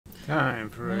Time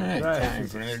for a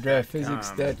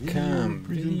DryPhysics.com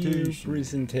video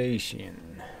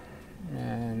presentation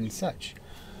and such.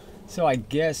 So I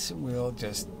guess we'll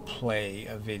just play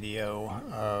a video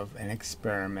of an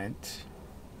experiment.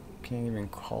 Can't even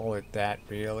call it that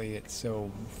really. It's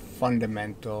so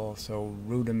fundamental, so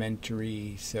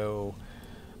rudimentary, so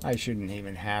I shouldn't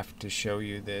even have to show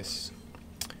you this.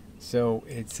 So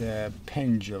it's a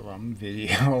pendulum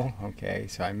video. Okay,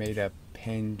 so I made a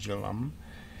pendulum.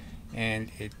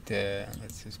 And it,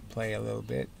 let's just play a little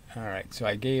bit. Alright, so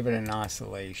I gave it an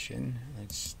oscillation.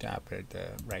 Let's stop it at the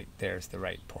right, there's the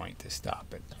right point to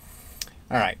stop it.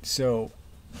 Alright, so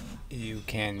you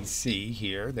can see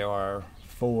here there are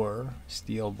 4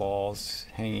 steel balls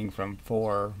hanging from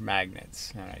 4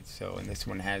 magnets. Alright, so and this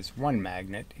one has 1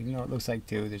 magnet, even though it looks like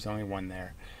 2, there's only 1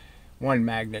 there. 1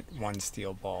 magnet, 1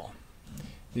 steel ball.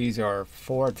 These are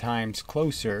 4 times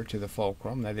closer to the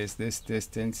fulcrum. That is, this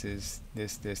distance is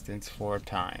this distance 4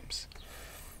 times.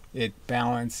 It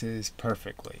balances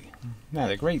perfectly. Now,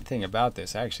 the great thing about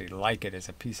this, I actually like it as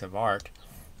a piece of art.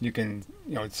 You can,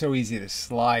 it's so easy to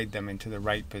slide them into the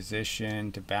right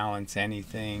position to balance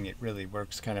anything. It really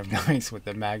works kind of nice with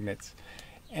the magnets.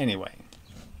 Anyway,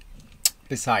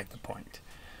 beside the point.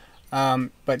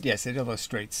 But yes, it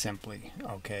illustrates simply.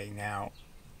 Okay, now,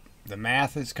 the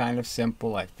math is kind of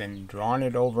simple. I've been drawing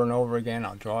it over and over again.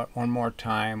 I'll draw it one more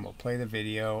time. We'll play the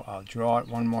video. I'll draw it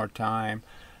one more time.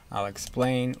 I'll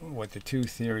explain what the 2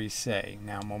 theories say.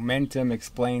 Now, momentum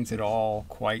explains it all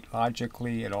quite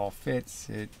logically. It all fits.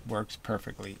 It works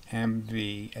perfectly.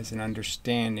 MV as an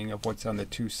understanding of what's on the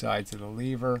 2 sides of the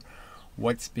lever,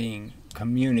 what's being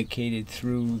communicated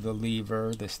through the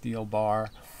lever, the steel bar,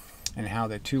 and how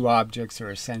the 2 objects are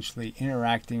essentially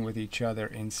interacting with each other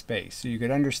in space. So you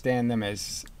could understand them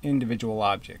as individual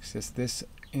objects, this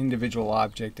individual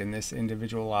object and this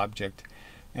individual object,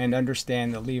 and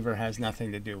understand the lever has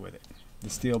nothing to do with it. The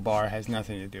steel bar has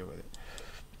nothing to do with it.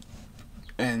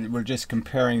 And we're just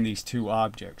comparing these 2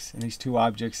 objects, and these 2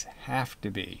 objects have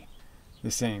to be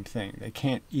the same thing. They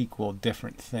can't equal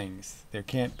different things. There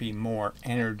can't be more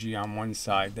energy on one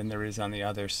side than there is on the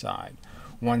other side.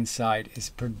 One side is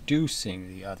producing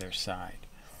the other side.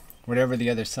 Whatever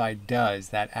the other side does,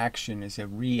 that action is a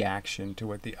reaction to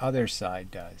what the other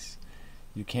side does.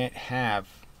 You can't have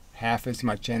half as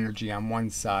much energy on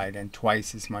one side and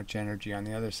twice as much energy on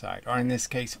the other side, or in this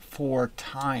case 4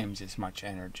 times as much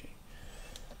energy.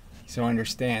 So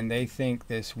understand, they think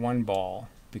this one ball,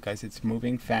 because it's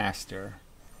moving faster,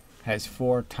 has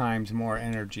 4 times more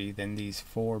energy than these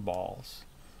 4 balls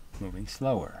moving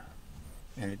slower.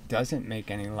 And it doesn't make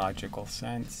any logical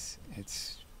sense.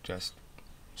 It's just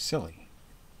silly.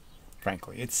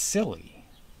 Frankly, it's silly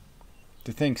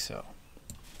to think so.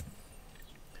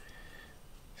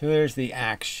 So there's the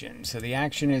action. So the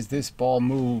action is this ball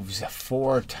moves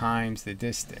 4 times the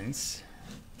distance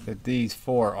that these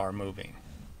 4 are moving.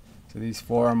 So these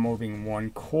 4 are moving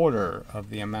 1/4 of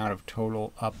the amount of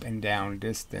total up and down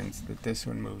distance that this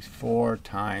one moves 4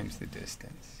 times the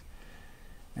distance.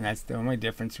 And that's the only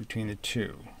difference between the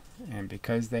 2. And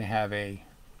because they have a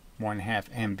 1/2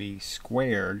 mv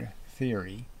squared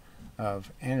theory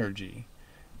of energy,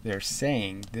 they're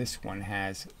saying this one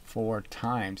has 4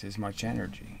 times as much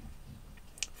energy.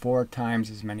 4 times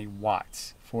as many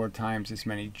watts, 4 times as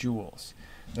many joules,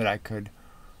 that I could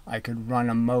run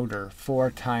a motor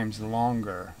 4 times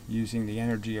longer using the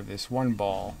energy of this one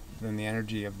ball than the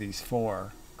energy of these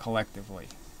 4 collectively.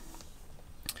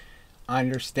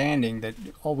 Understanding that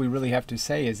all we really have to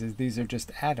say is these are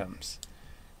just atoms,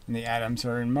 and the atoms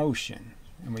are in motion,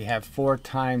 and we have 4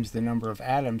 times the number of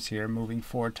atoms here moving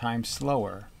 4 times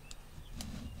slower.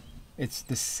 It's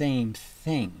the same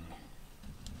thing.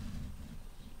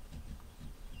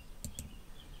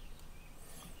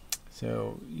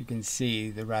 So you can see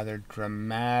the rather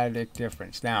dramatic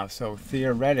difference. Now, so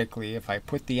theoretically, if I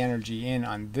put the energy in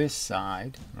on this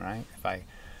side, right,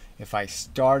 if I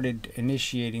started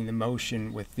initiating the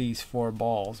motion with these 4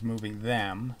 balls, moving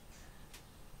them,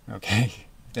 okay,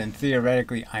 then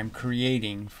theoretically I'm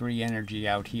creating free energy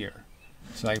out here.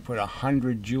 So I put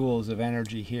 100 joules of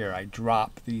energy here. I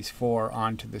drop these 4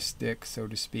 onto the stick, so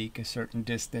to speak, a certain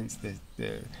distance.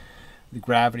 The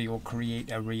gravity will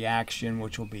create a reaction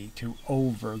which will be to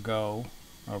overgo,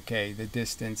 okay, the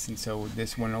distance, and so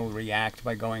this one will react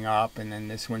by going up, and then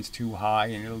this one's too high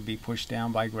and it'll be pushed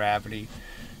down by gravity,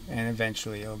 and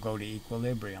eventually it'll go to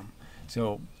equilibrium.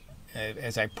 So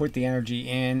as I put the energy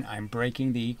in, I'm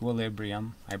breaking the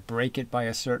equilibrium. I break it by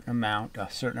a certain amount of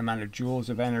joules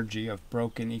of energy of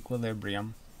broken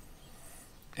equilibrium,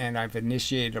 and I've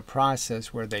initiated a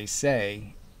process where they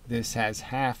say this has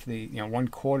half the,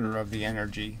 1/4 of the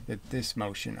energy that this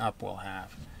motion up will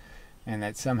have. And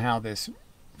that somehow this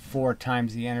 4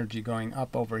 times the energy going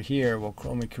up over here will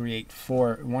only create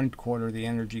 1/4 the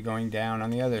energy going down on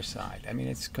the other side. I mean,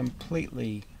 it's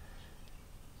completely,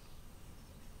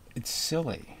 it's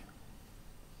silly.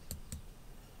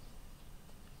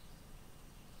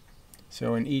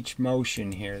 So in each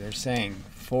motion here, they're saying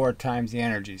 4 times the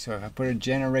energy. So if I put a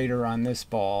generator on this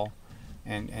ball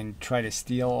and try to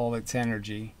steal all its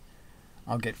energy,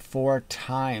 I'll get 4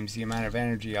 times the amount of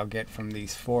energy I'll get from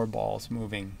these 4 balls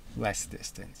moving less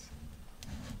distance.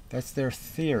 That's their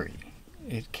theory.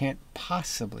 It can't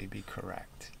possibly be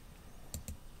correct.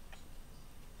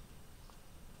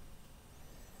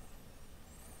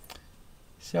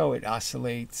 So it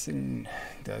oscillates and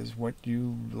does what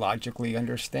you logically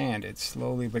understand. It's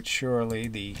slowly but surely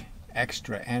the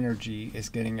extra energy is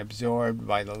getting absorbed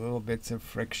by the little bits of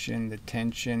friction, the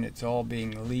tension. It's all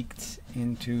being leaked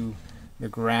into the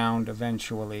ground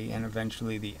eventually, and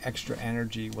eventually the extra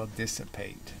energy will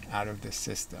dissipate out of the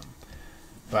system.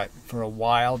 But for a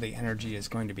while the energy is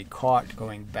going to be caught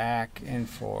going back and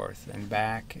forth and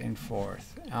back and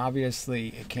forth. Obviously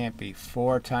it can't be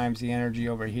 4 times the energy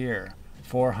over here,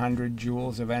 400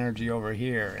 joules of energy over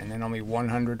here, and then only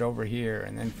 100 over here,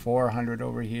 and then 400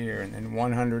 over here, and then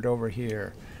 100 over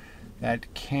here.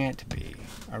 That can't be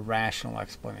a rational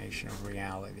explanation of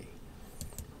reality.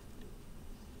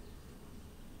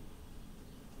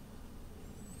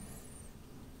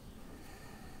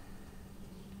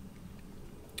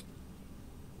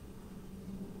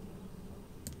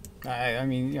 I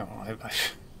mean,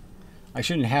 I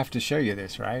shouldn't have to show you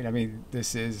this, right? I mean,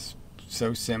 this is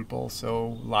so simple,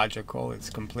 so logical.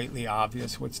 It's completely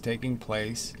obvious what's taking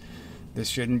place. This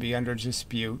shouldn't be under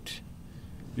dispute.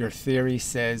 Your theory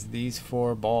says these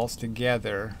 4 balls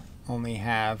together only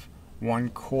have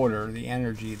 1/4 the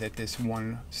energy that this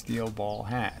one steel ball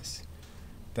has.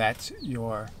 That's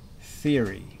your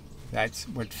theory. That's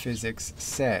what physics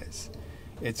says.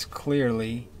 It's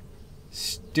clearly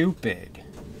stupid.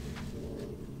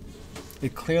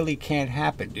 It clearly can't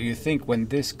happen. Do you think when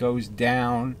this goes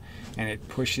down and it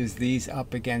pushes these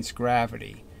up against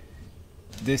gravity,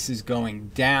 this is going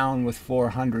down with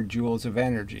 400 joules of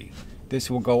energy?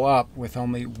 This will go up with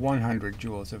only 100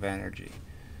 joules of energy.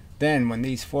 Then when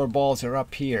these 4 balls are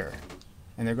up here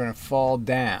and they're going to fall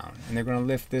down and they're going to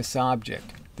lift this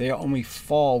object, they only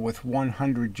fall with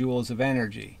 100 joules of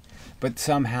energy. But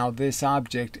somehow this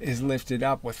object is lifted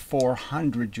up with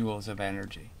 400 joules of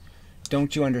energy.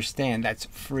 Don't you understand? That's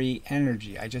free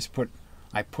energy. I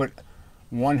put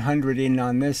 100 in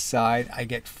on this side, I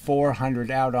get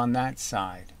 400 out on that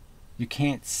side. You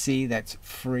can't see that's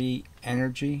free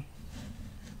energy?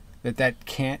 That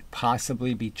can't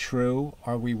possibly be true,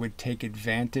 or we would take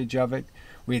advantage of it.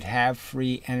 We'd have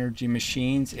free energy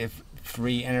machines if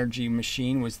free energy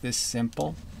machine was this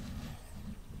simple.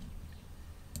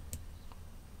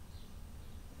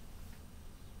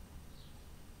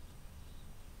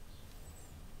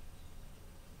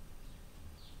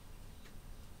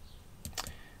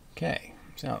 Okay,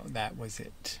 so that was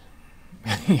it.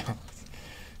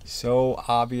 So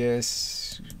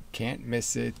obvious, can't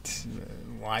miss it.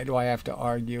 Why do I have to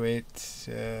argue it?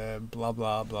 Blah,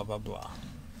 blah, blah, blah, blah.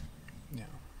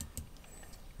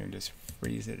 And just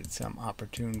freeze it at some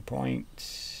opportune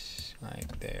point,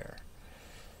 like there.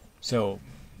 So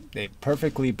they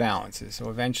perfectly balances.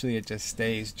 So eventually it just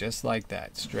stays just like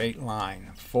that, straight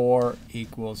line. 4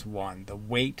 equals 1. The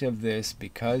weight of this,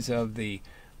 because of the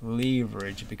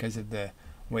leverage, because of the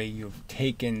way you've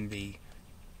taken the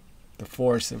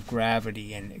force of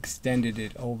gravity and extended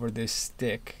it over this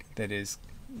stick that is,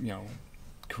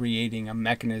 creating a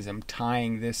mechanism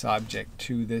tying this object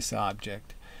to this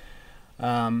object,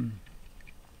 that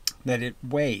it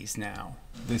weighs now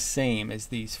the same as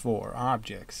these 4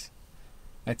 objects.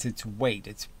 That's its weight,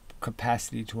 its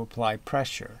capacity to apply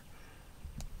pressure.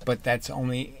 But that's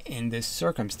only in this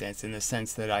circumstance, in the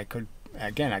sense that I could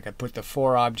put the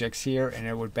 4 objects here and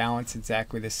it would balance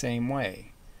exactly the same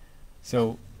way.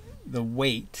 So the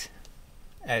weight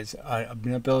as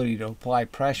an ability to apply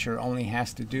pressure only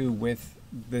has to do with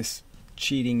this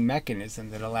cheating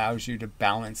mechanism that allows you to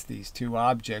balance these 2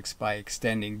 objects by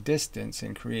extending distance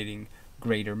and creating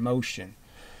greater motion.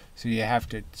 So you have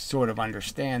to sort of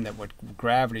understand that what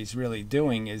gravity is really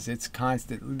doing is it's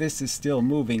constant. This is still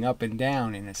moving up and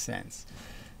down in a sense.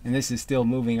 And this is still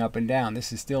moving up and down.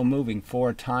 This is still moving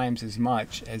 4 times as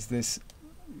much as this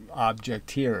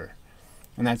object here.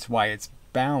 And that's why it's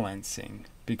balancing,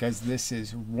 because this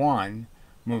is 1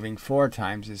 moving 4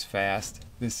 times as fast.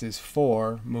 This is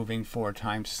 4 moving 4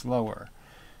 times slower.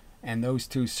 And those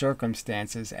two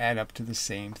circumstances add up to the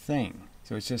same thing.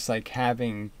 So it's just like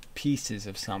having pieces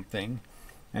of something,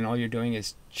 and all you're doing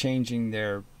is changing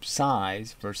their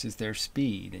size versus their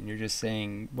speed. And you're just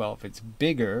saying, well, if it's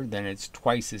bigger, then it's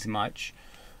twice as much.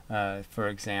 For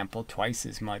example, twice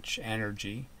as much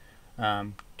energy,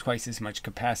 twice as much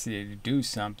capacity to do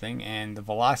something, and the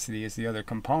velocity is the other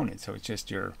component. So it's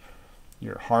just your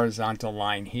horizontal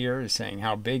line here is saying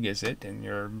how big is it, and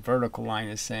your vertical line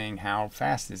is saying how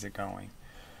fast is it going.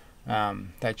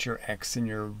 That's your x and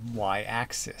your y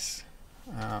axis.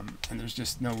 And there's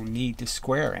just no need to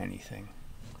square anything.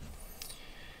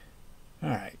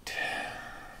 Alright,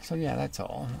 so yeah, that's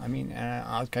all. I mean,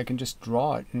 I can just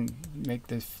draw it and make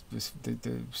the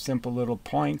simple little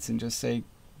points and just say,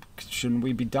 shouldn't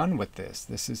we be done with this?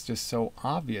 This is just so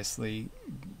obviously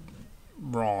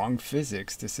wrong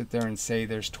physics to sit there and say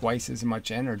there's twice as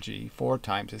much energy, 4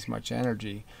 times as much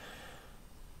energy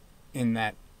in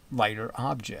that lighter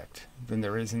object than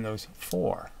there is in those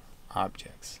 4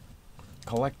 objects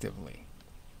collectively.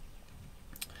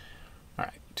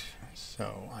 Alright,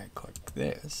 so I click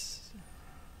this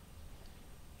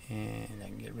and I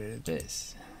can get rid of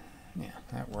this. Yeah,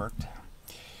 that worked.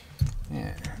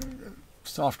 Yeah,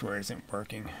 software isn't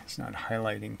working. It's not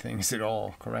highlighting things at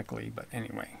all correctly, but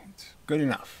anyway, it's good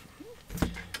enough.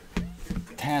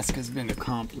 Task has been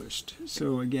accomplished.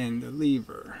 So again, the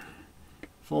lever,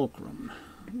 fulcrum,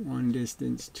 1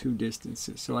 distance, 2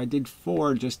 distances. So I did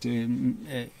 4 just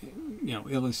to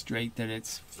illustrate that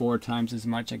it's 4 times as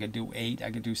much. I could do 8,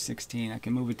 I could do 16. I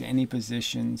can move it to any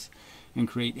positions and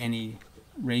create any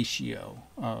ratio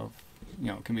of,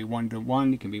 it can be 1 to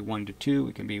 1, it can be 1 to 2,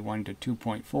 it can be 1 to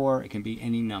 2.4, it can be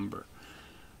any number.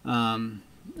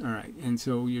 Alright, and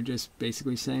so you're just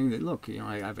basically saying that, look,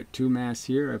 I have a 2 mass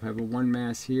here, I have a 1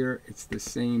 mass here, it's the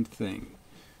same thing.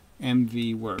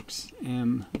 MV works.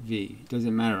 MV.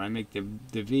 Doesn't matter. I make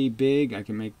the V big, I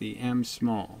can make the M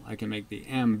small. I can make the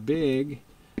M big,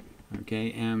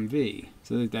 okay, MV.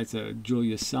 So that's a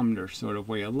Julius Sumner sort of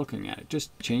way of looking at it.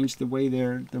 Just change the way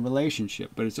the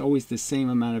relationship, but it's always the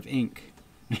same amount of ink.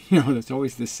 It's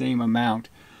always the same amount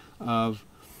of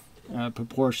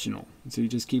proportional. So you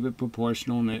just keep it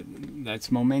proportional, and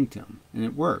that's momentum. And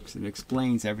it works. It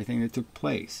explains everything that took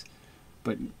place.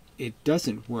 But it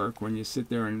doesn't work when you sit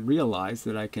there and realize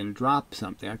that I can drop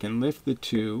something. I can lift the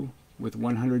 2 with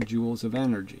 100 joules of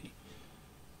energy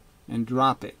and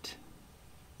drop it.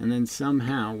 And then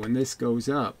somehow when this goes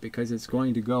up, because it's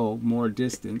going to go more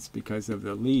distance because of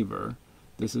the lever,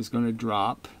 this is going to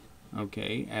drop,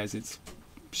 okay, as it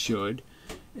should.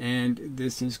 And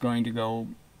this is going to go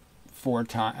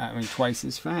twice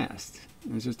as fast.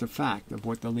 It's just a fact of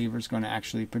what the lever is going to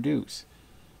actually produce.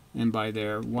 And by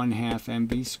their 1/2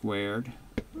 mv squared,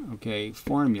 okay,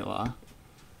 formula,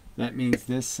 that means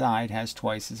this side has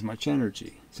twice as much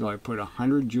energy. So I put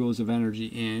 100 joules of energy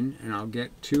in, and I'll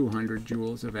get 200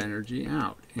 joules of energy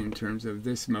out. In terms of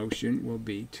this motion will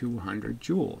be 200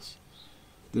 joules.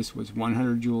 This was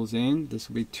 100 joules in, this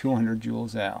will be 200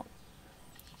 joules out.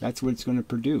 That's what it's going to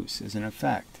produce as an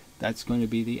effect. That's going to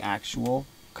be the actual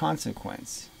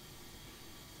consequence.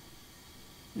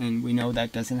 And we know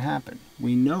that doesn't happen.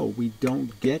 We know we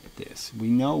don't get this. We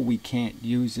know we can't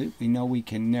use it. We know we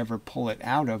can never pull it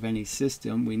out of any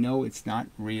system. We know it's not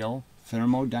real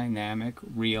thermodynamic,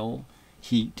 real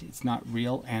heat. It's not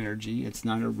real energy. It's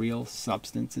not a real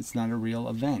substance. It's not a real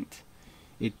event.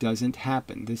 It doesn't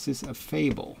happen. This is a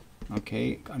fable,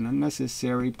 okay? An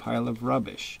unnecessary pile of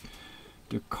rubbish.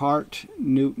 Descartes,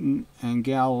 Newton, and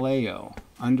Galileo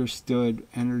understood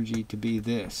energy to be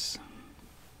this.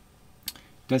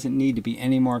 Doesn't need to be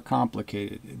any more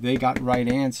complicated. They got right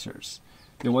answers.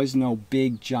 There was no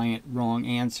big giant wrong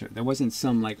answer. There wasn't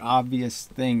some like obvious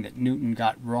thing that Newton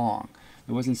got wrong.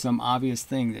 There wasn't some obvious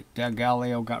thing that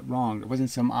Galileo got wrong. There wasn't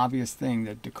some obvious thing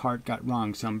that Descartes got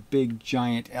wrong. Some big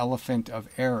giant elephant of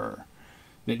error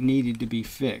that needed to be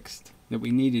fixed. That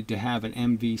we needed to have an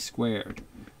MV squared.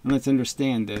 And let's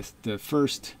understand this. The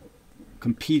first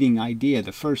competing idea,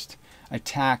 the first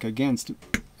attack against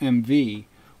MV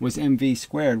was MV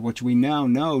squared, which we now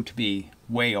know to be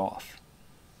way off.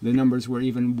 The numbers were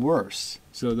even worse.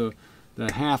 So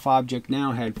the half object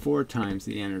now had 4 times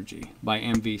the energy by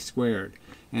MV squared.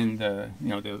 And the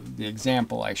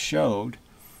example I showed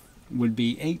would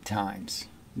be 8 times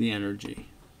the energy.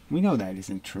 We know that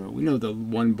isn't true. We know the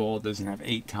one ball doesn't have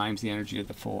 8 times the energy of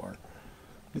the 4.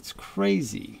 It's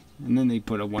crazy. And then they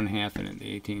put a 1/2 in it,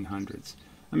 the 1800s.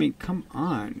 I mean, come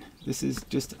on. This is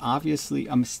just obviously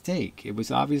a mistake. It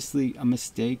was obviously a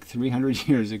mistake 300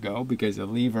 years ago because the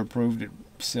lever proved it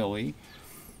silly.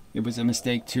 It was a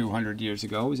mistake 200 years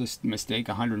ago. It was a mistake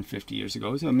 150 years ago.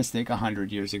 It was a mistake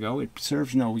 100 years ago. It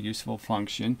serves no useful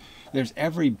function. There's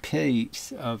every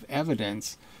piece of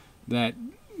evidence that,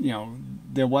 you know,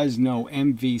 there was no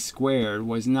mv squared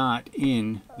was not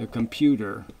in the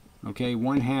computer. Okay,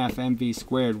 1/2 mv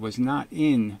squared was not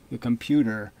in the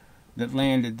computer that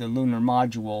landed the lunar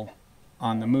module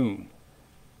on the moon.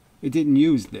 It didn't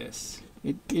use this.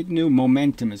 It knew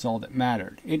momentum is all that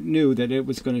mattered. It knew that it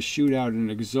was going to shoot out an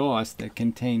exhaust that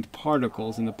contained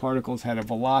particles, and the particles had a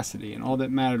velocity, and all that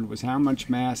mattered was how much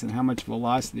mass and how much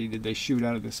velocity did they shoot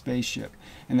out of the spaceship.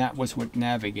 And that was what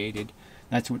navigated.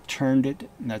 That's what turned it,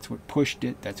 and that's what pushed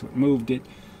it, that's what moved it.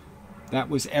 That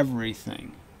was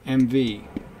everything. MV.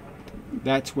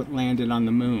 That's what landed on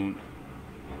the moon.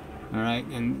 All right?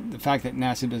 And the fact that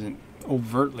NASA doesn't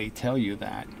overtly tell you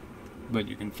that, but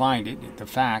you can find it, the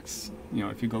facts, you know,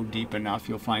 if you go deep enough,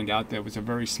 you'll find out there was a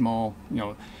very small,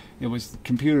 you know,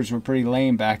 computers were pretty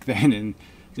lame back then, and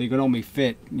they could only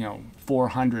fit, you know,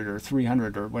 400 or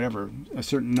 300 or whatever, a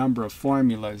certain number of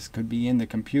formulas could be in the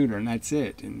computer, and that's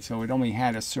it. And so it only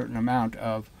had a certain amount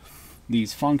of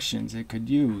these functions it could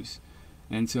use.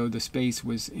 And so the space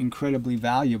was incredibly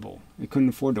valuable. It couldn't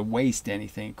afford to waste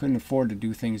anything. It couldn't afford to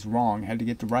do things wrong. It had to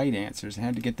get the right answers. It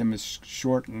had to get them as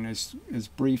short and as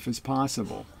brief as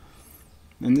possible.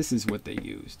 And this is what they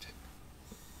used.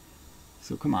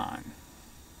 So come on.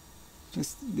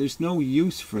 There's no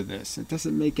use for this. It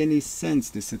doesn't make any sense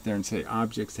to sit there and say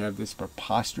objects have this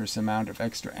preposterous amount of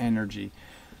extra energy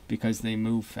because they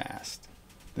move fast.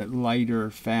 That lighter,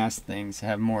 fast things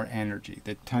have more energy.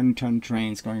 That ton-ton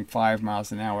trains going 5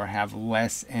 miles an hour have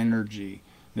less energy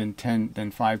than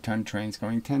 5-ton trains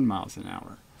going 10 miles an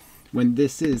hour. When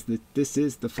this is the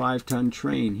 5-ton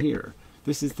train here.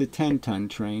 This is the 10-ton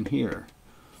train here.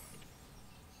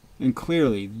 And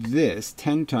clearly this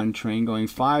 10-ton train going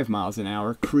 5 miles an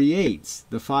hour creates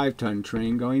the 5-ton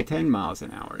train going 10 miles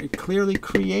an hour. It clearly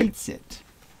creates it.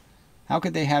 How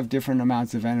could they have different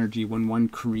amounts of energy when one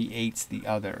creates the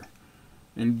other?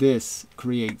 And this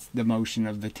creates the motion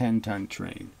of the 10-ton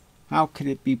train. How could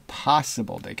it be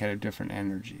possible they could have different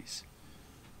energies?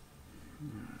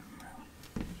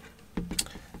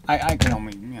 I can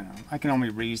only, you know, I can only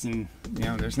reason. You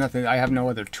know, there's nothing. I have no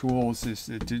other tools.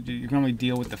 You can only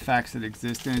deal with the facts that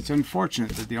exist, and it's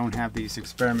unfortunate that they don't have these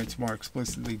experiments more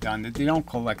explicitly done. That they don't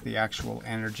collect the actual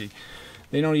energy.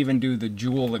 They don't even do the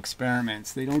Joule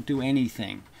experiments. They don't do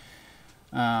anything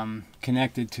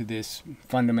connected to this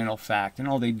fundamental fact. And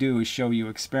all they do is show you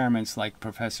experiments like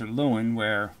Professor Lewin,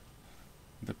 where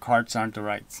the carts aren't the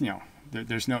right, you know,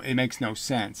 it makes no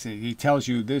sense. He tells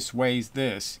you this weighs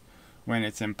this, when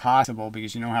it's impossible,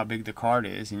 because you know how big the cart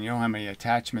is, and you know how many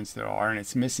attachments there are, and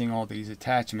it's missing all these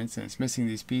attachments, and it's missing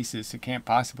these pieces, so it can't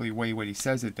possibly weigh what he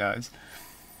says it does.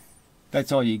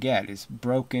 That's all you get, is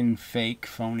broken, fake,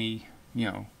 phony, you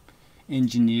know,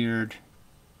 engineered,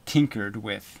 tinkered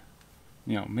with,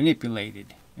 you know,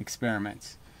 manipulated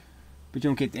experiments. But you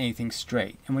don't get anything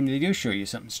straight. And when they do show you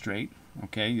something straight,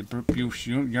 okay, the Bruce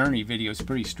Yerny video is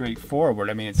pretty straightforward.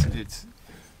 I mean, it's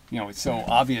you know, it's so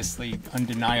obviously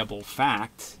undeniable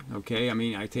fact, okay? I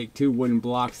mean, I take 2 wooden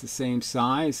blocks the same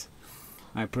size,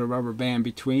 I put a rubber band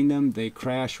between them, they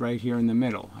crash right here in the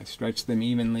middle. I stretch them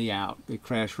evenly out. They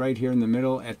crash right here in the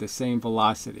middle at the same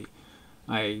velocity.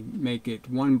 I make it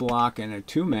 1 block and a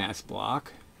 2-mass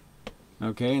block,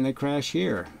 okay, and they crash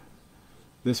here.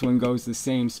 This one goes the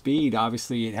same speed.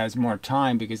 Obviously it has more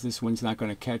time because this one's not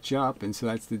going to catch up, and so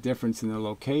that's the difference in the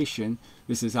location.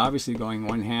 This is obviously going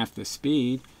 1/2 the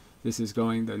speed. This is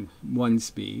going the 1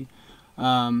 speed.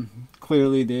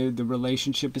 Clearly the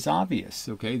relationship is obvious,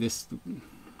 okay? This,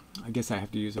 I guess I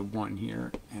have to use a 1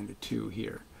 here and a 2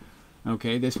 here.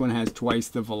 Okay, this one has twice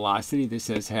the velocity, this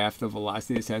has half the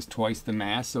velocity, this has twice the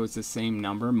mass, so it's the same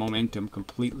number. Momentum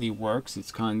completely works,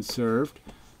 it's conserved,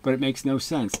 but it makes no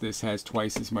sense. This has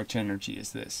twice as much energy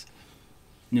as this.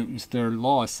 Newton's third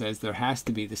law says there has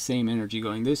to be the same energy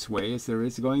going this way as there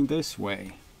is going this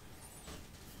way.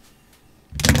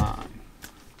 Come on.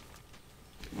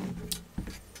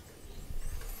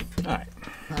 Alright,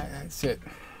 that's it.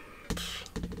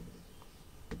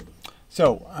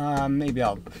 So, maybe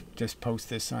I'll just post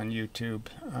this on YouTube,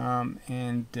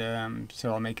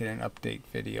 so I'll make it an update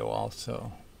video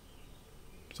also.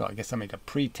 So I guess I'll make a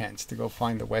pretense to go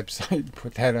find the website and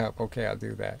put that up. Okay, I'll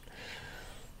do that.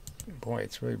 Boy,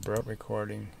 it's really broke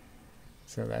recording,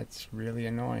 so that's really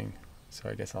annoying. So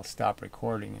I guess I'll stop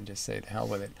recording and just say the hell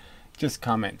with it. Just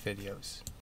comment videos.